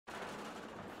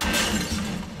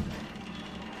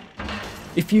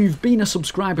If you've been a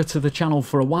subscriber to the channel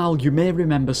for a while, you may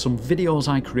remember some videos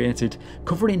I created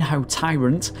covering how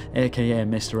Tyrant, aka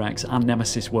Mr. X, and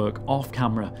Nemesis work off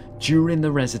camera during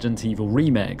the Resident Evil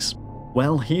remakes.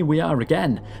 Well, here we are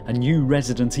again, a new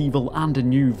Resident Evil and a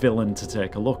new villain to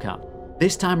take a look at.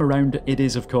 This time around, it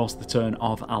is of course the turn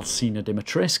of Lady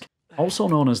Dimitrescu, also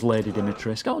known as Lady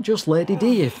Dimitrescu, or just Lady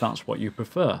D if that's what you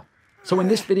prefer. So in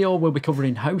this video we'll be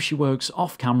covering how she works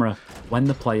off camera when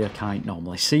the player can't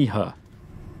normally see her.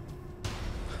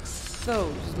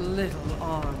 Those little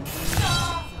arms.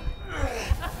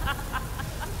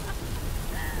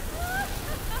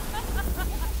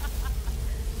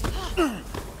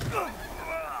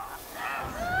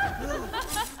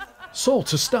 So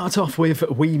to start off with,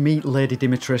 we meet Lady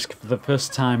Dimitrescu for the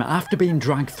first time after being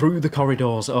dragged through the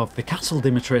corridors of the Castle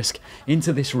Dimitrescu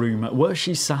into this room where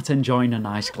she sat enjoying a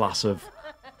nice glass of,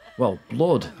 well,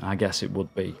 blood, I guess it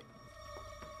would be.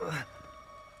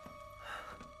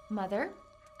 Mother,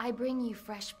 I bring you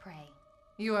fresh prey.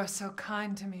 You are so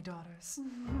kind to me, daughters.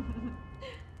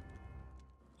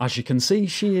 As you can see,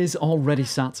 she is already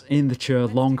sat in the chair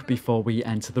long before we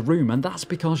enter the room, and that's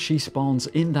because she spawns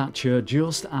in that chair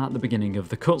just at the beginning of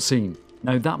the cutscene.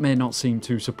 Now that may not seem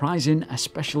too surprising,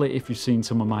 especially if you've seen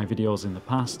some of my videos in the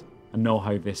past and know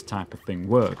how this type of thing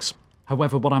works.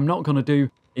 However, what I'm not going to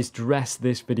do is dress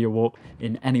this video up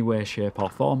in any way, shape or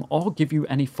form, or give you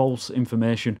any false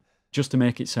information just to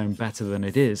make it sound better than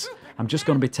it is. I'm just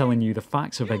going to be telling you the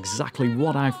facts of exactly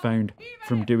what I've found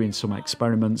from doing some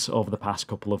experiments over the past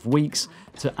couple of weeks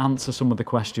to answer some of the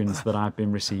questions that I've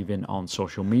been receiving on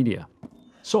social media.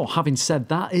 So having said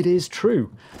that, it is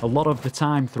true. A lot of the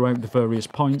time throughout the various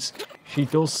points, she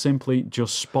does simply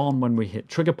just spawn when we hit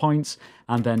trigger points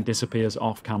and then disappears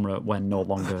off camera when no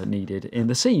longer needed in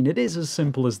the scene. It is as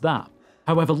simple as that.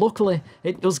 However, luckily,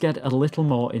 it does get a little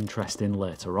more interesting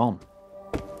later on.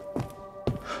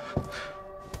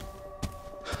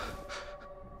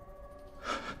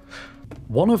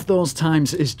 One of those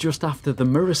times is just after the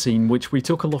mirror scene, which we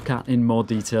took a look at in more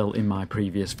detail in my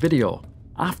previous video.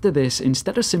 After this,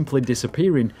 instead of simply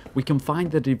disappearing, we can find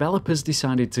the developers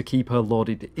decided to keep her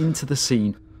loaded into the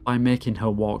scene by making her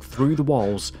walk through the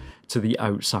walls to the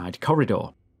outside corridor.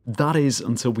 That is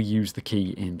until we use the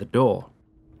key in the door.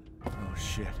 Oh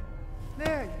shit.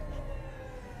 There you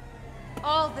go.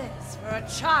 All this for a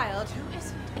child who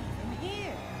isn't even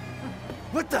here.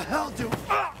 What the hell do...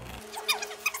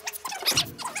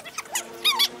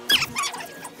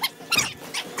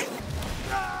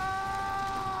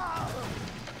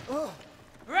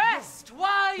 Rest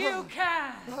while you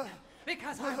can,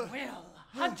 because I will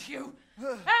hunt you,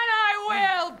 and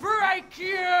I will break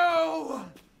you!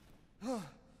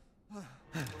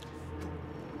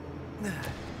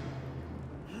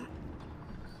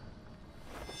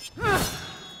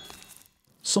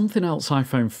 Something else I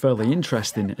found fairly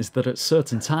interesting is that at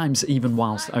certain times, even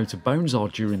whilst out of bounds or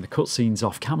during the cutscenes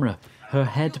off camera, her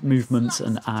head movements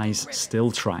and eyes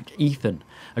still track Ethan.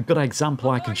 A good example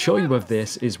I can show you of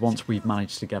this is once we've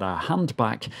managed to get our hand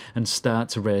back and start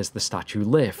to raise the statue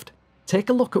lift. Take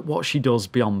a look at what she does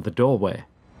beyond the doorway.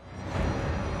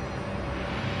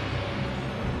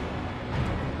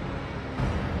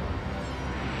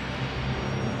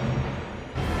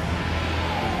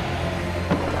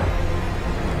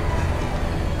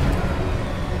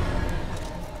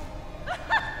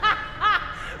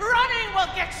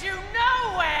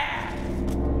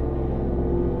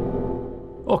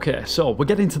 Okay, so we're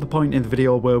getting to the point in the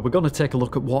video where we're going to take a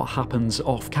look at what happens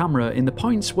off camera in the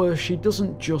points where she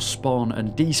doesn't just spawn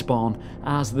and despawn,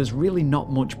 as there's really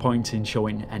not much point in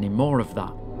showing any more of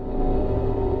that.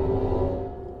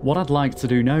 What I'd like to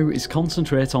do now is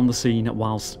concentrate on the scene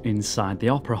whilst inside the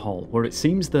opera hall, where it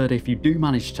seems that if you do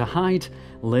manage to hide,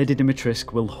 Lady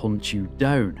Dimitrescu will hunt you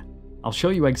down. I'll show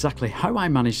you exactly how I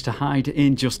managed to hide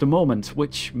in just a moment,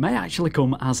 which may actually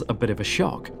come as a bit of a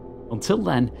shock. Until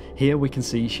then, here we can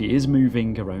see she is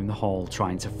moving around the hall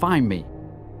trying to find me.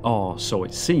 Or so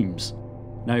it seems.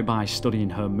 Now by studying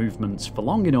her movements for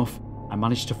long enough, I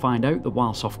managed to find out that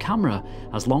whilst off camera,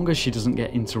 as long as she doesn't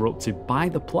get interrupted by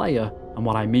the player, and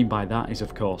what I mean by that is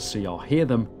of course see or hear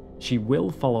them, she will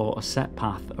follow a set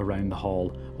path around the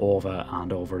hall over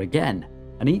and over again,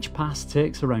 and each pass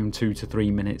takes around 2 to 3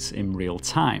 minutes in real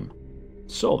time.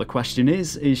 So the question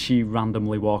is she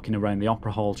randomly walking around the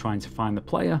opera hall trying to find the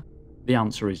player? The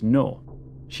answer is no.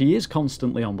 She is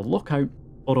constantly on the lookout,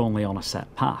 but only on a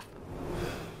set path.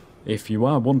 If you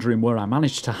are wondering where I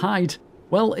managed to hide,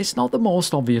 well, it's not the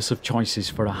most obvious of choices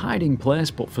for a hiding place,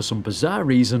 but for some bizarre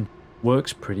reason,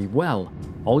 works pretty well.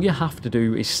 All you have to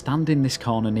do is stand in this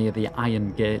corner near the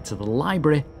iron gate to the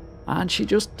library, and she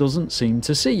just doesn't seem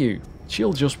to see you.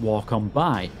 She'll just walk on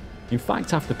by. In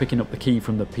fact, after picking up the key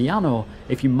from the piano,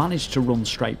 if you manage to run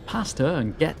straight past her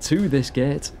and get to this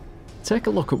gate, take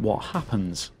a look at what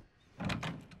happens.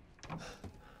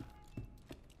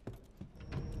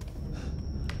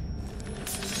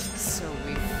 So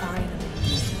we finally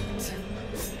meet.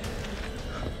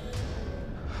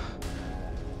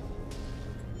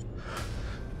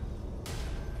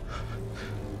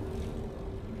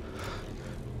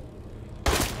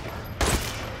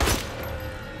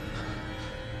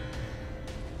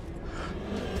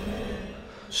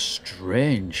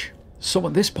 Strange. So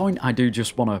at this point I do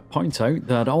just want to point out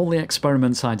that all the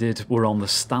experiments I did were on the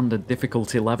standard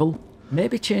difficulty level.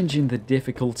 Maybe changing the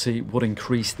difficulty would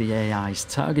increase the AI's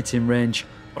targeting range,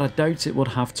 but I doubt it would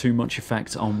have too much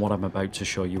effect on what I'm about to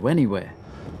show you anyway.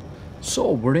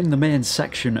 So we're in the main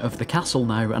section of the castle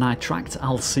now, and I tracked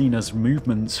Alcina's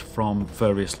movements from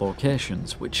various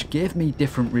locations, which gave me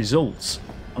different results,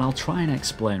 and I'll try and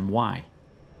explain why.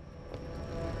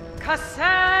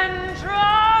 Cassandra,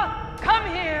 come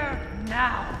here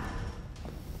now.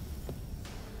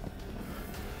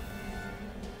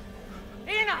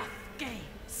 Enough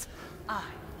games. I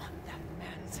want that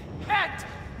man's head.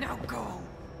 Now go.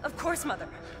 Of course, Mother.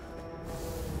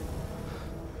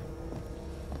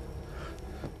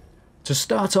 To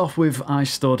start off with, I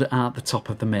stood at the top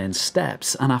of the main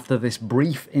steps, and after this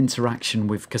brief interaction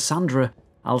with Cassandra,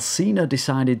 Alcina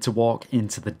decided to walk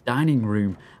into the dining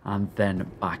room and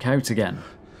then back out again.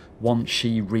 Once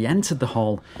she re-entered the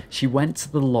hall, she went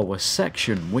to the lower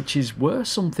section, which is where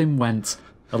something went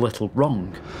a little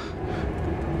wrong.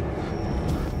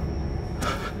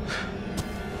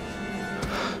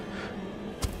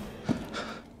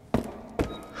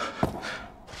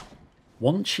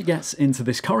 Once she gets into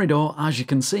this corridor, as you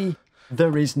can see,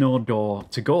 there is no door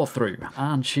to go through,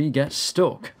 and she gets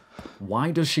stuck.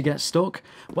 Why does she get stuck?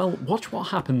 Well, watch what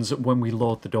happens when we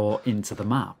load the door into the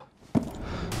map.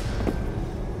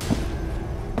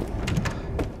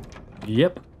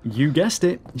 Yep, you guessed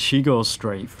it, she goes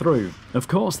straight through. Of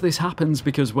course, this happens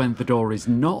because when the door is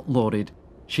not loaded,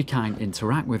 she can't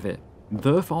interact with it.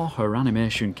 Therefore, her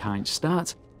animation can't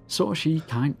start, so she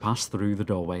can't pass through the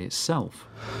doorway itself.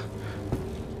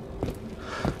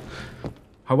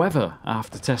 However,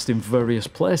 after testing various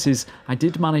places, I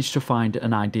did manage to find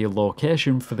an ideal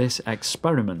location for this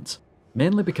experiment,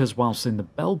 mainly because whilst in the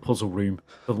bell puzzle room,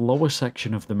 the lower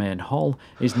section of the main hall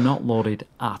is not loaded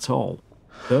at all.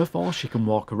 Therefore, she can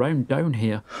walk around down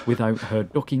here without her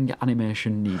ducking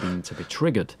animation needing to be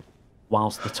triggered.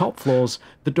 Whilst the top floors,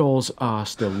 the doors are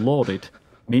still loaded,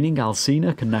 meaning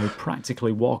Alcina can now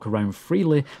practically walk around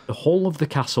freely the whole of the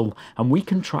castle, and we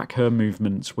can track her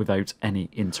movements without any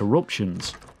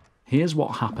interruptions. Here's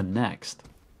what happened next.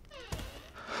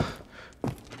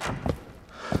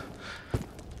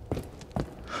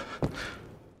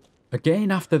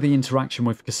 Again, after the interaction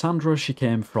with Cassandra, she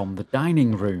came from the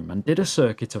dining room and did a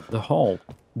circuit of the hall,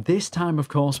 this time of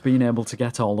course being able to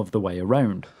get all of the way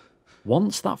around.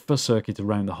 Once that first circuit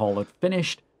around the hall had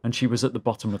finished, and she was at the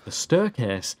bottom of the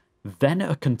staircase, then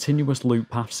a continuous loop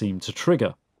path seemed to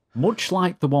trigger, much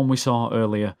like the one we saw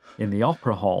earlier in the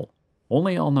opera hall,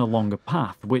 only on a longer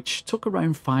path, which took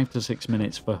around 5 to 6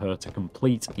 minutes for her to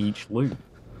complete each loop.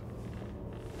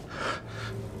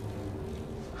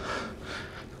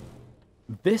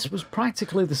 This was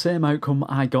practically the same outcome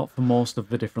I got for most of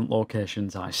the different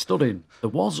locations I stood in. There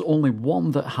was only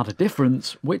one that had a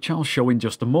difference, which I'll show in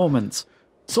just a moment.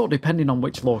 So depending on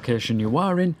which location you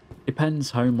are in,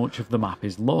 depends how much of the map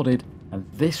is loaded, and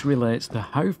this relates to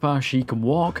how far she can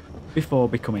walk before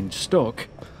becoming stuck.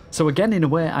 So again, in a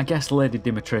way, I guess Lady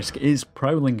Dimitrescu is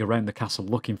prowling around the castle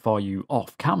looking for you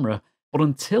off camera, but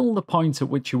until the point at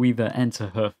which you either enter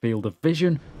her field of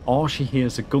vision or she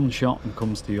hears a gunshot and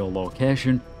comes to your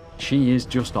location, she is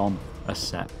just on a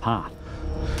set path.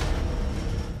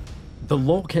 The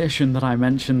location that I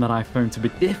mentioned that I found to be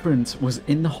different was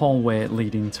in the hallway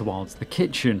leading towards the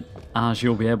kitchen. As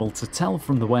you'll be able to tell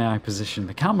from the way I positioned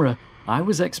the camera, I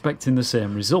was expecting the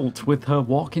same result with her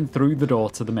walking through the door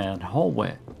to the main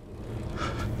hallway.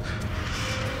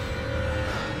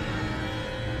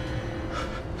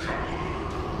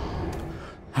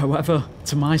 However,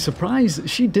 to my surprise,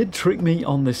 she did trick me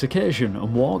on this occasion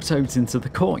and walked out into the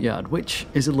courtyard, which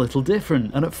is a little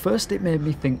different, and at first it made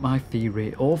me think my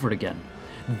theory over again.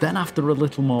 Then after a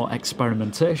little more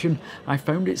experimentation, I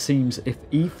found it seems if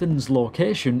Ethan's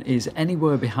location is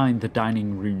anywhere behind the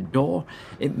dining room door,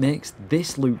 it makes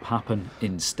this loop happen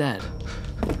instead.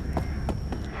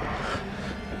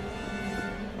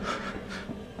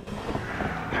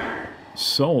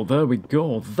 So there we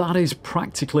go, that is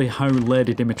practically how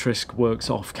Lady Dimitrescu works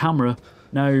off camera.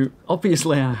 Now,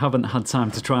 obviously I haven't had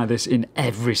time to try this in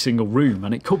every single room,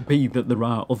 and it could be that there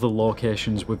are other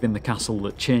locations within the castle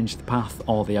that change the path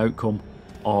or the outcome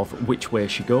of which way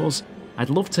she goes. I'd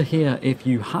love to hear if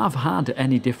you have had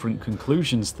any different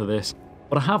conclusions to this,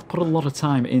 but I have put a lot of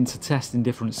time into testing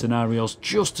different scenarios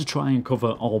just to try and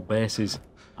cover all bases,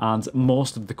 and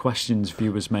most of the questions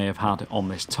viewers may have had on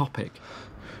this topic.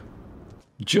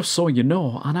 Just so you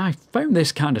know, and I found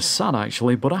this kind of sad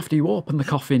actually, but after you open the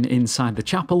coffin inside the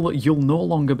chapel, you'll no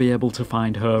longer be able to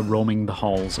find her roaming the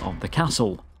halls of the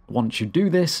castle. Once you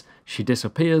do this, she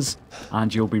disappears,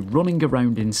 and you'll be running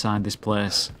around inside this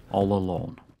place all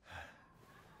alone.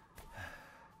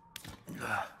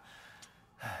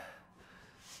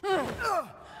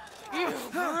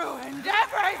 You've ruined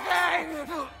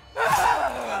everything!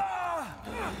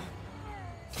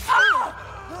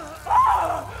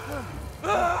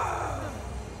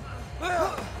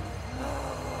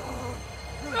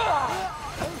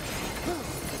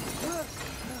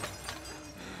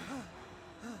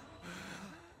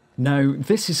 Now,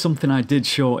 this is something I did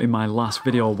show in my last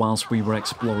video whilst we were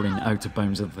exploring outer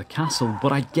bounds of the castle,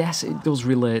 but I guess it does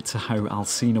relate to how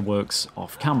Alcina works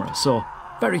off camera. So,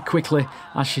 very quickly,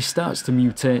 as she starts to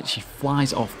mutate, she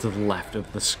flies off to the left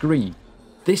of the screen.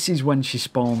 This is when she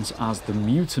spawns as the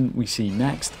mutant we see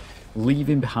next,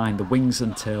 leaving behind the wings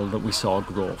and tail that we saw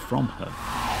grow from her.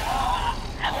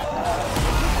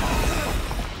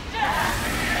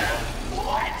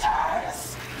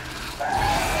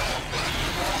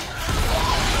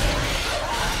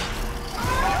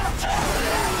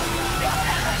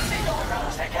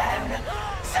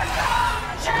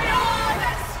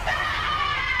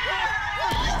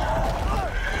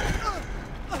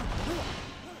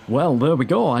 Well, there we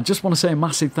go. I just want to say a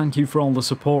massive thank you for all the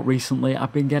support recently.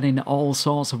 I've been getting all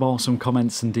sorts of awesome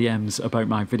comments and DMs about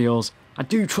my videos. I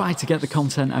do try to get the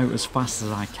content out as fast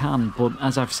as I can, but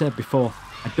as I've said before,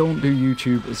 I don't do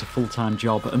YouTube as a full-time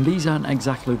job, and these aren't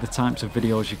exactly the types of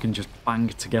videos you can just bang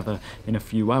together in a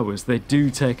few hours. They do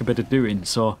take a bit of doing,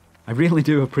 so I really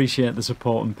do appreciate the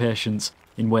support and patience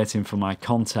in waiting for my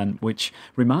content, which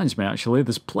reminds me actually,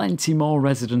 there's plenty more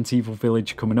Resident Evil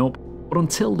Village coming up. But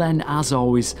until then, as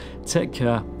always, take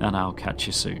care and I'll catch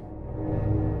you soon.